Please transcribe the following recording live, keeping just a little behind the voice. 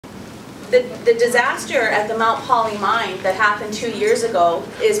The disaster at the Mount Polley mine that happened 2 years ago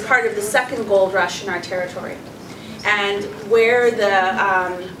is part of the second gold rush in our territory. And where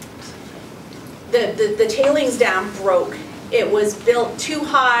the tailings dam broke, it was built too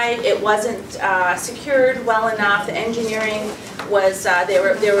high, it wasn't secured well enough, the engineering was, there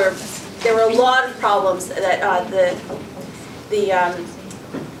were a lot of problems that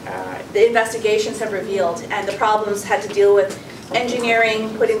the investigations have revealed, and the problems had to deal with engineering,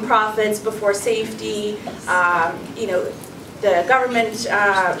 putting profits before safety. You know, the government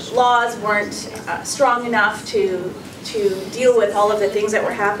laws weren't strong enough to deal with all of the things that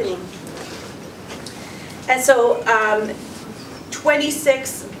were happening. And so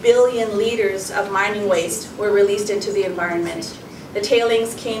 26 billion liters of mining waste were released into the environment. The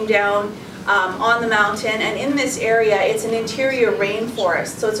tailings came down on the mountain, and in this area it's an interior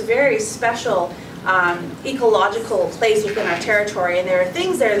rainforest, so it's a very special ecological place within our territory, and there are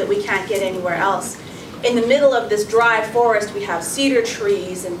things there that we can't get anywhere else. In the middle of this dry forest we have cedar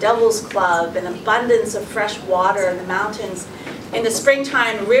trees and devil's club and abundance of fresh water in the mountains. In the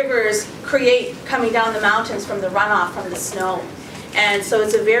springtime, rivers create coming down the mountains from the runoff from the snow, and so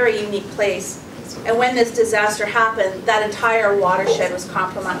it's a very unique place. And when this disaster happened, that entire watershed was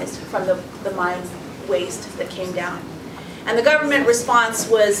compromised from the mine waste that came down. And the government response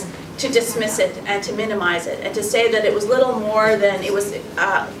was to dismiss it and to minimize it and to say that it was little more than, it was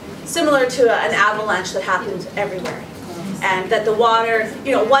similar to an avalanche that happened everywhere. And that the water,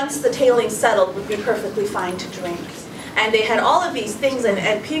 you know, once the tailings settled, would be perfectly fine to drink. And they had all of these things,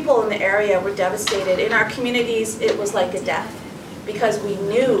 and people in the area were devastated. In our communities, it was like a death, because we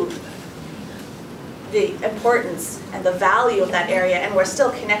knew the importance and the value of that area, and we're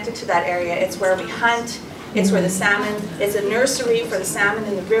still connected to that area. It's where we hunt, it's where the salmon, it's a nursery for the salmon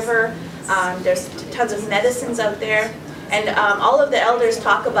in the river. There's tons of medicines out there. And all of the elders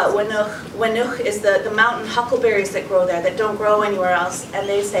talk about Winuk. Winuk is the mountain huckleberries that grow there, that don't grow anywhere else. And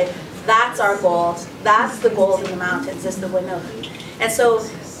they say, that's our gold. That's the gold in the mountains, is the Winuk. And so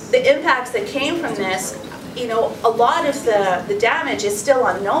the impacts that came from this, you know, a lot of the damage is still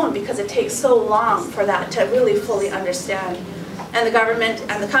unknown because it takes so long for that to really fully understand. And the government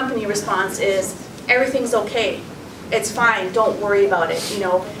and the company response is, everything's okay. It's fine, don't worry about it. You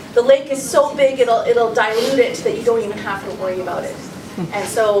know, the lake is so big it'll dilute it that you don't even have to worry about it. And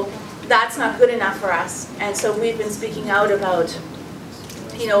so that's not good enough for us. And so we've been speaking out about,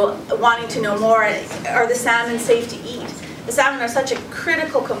 you know, wanting to know more. Are the salmon safe to eat? The salmon are such a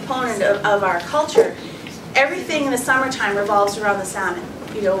critical component of our culture. Everything in the summertime revolves around the salmon.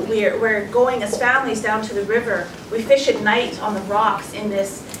 You know, we're going as families down to the river. We fish at night on the rocks in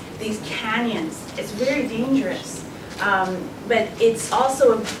these canyons. It's very dangerous. But it's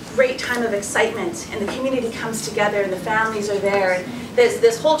also a great time of excitement, and the community comes together and the families are there. And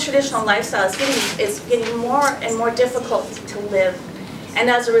this whole traditional lifestyle is getting more and more difficult to live. And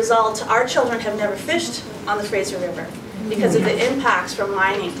as a result, our children have never fished on the Fraser River because of the impacts from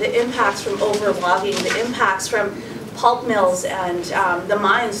mining, the impacts from overlogging, the impacts from pulp mills and the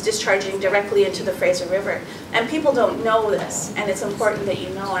mines discharging directly into the Fraser River. And people don't know this, and it's important that you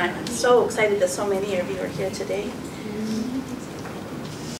know, and I'm so excited that so many of you are here today.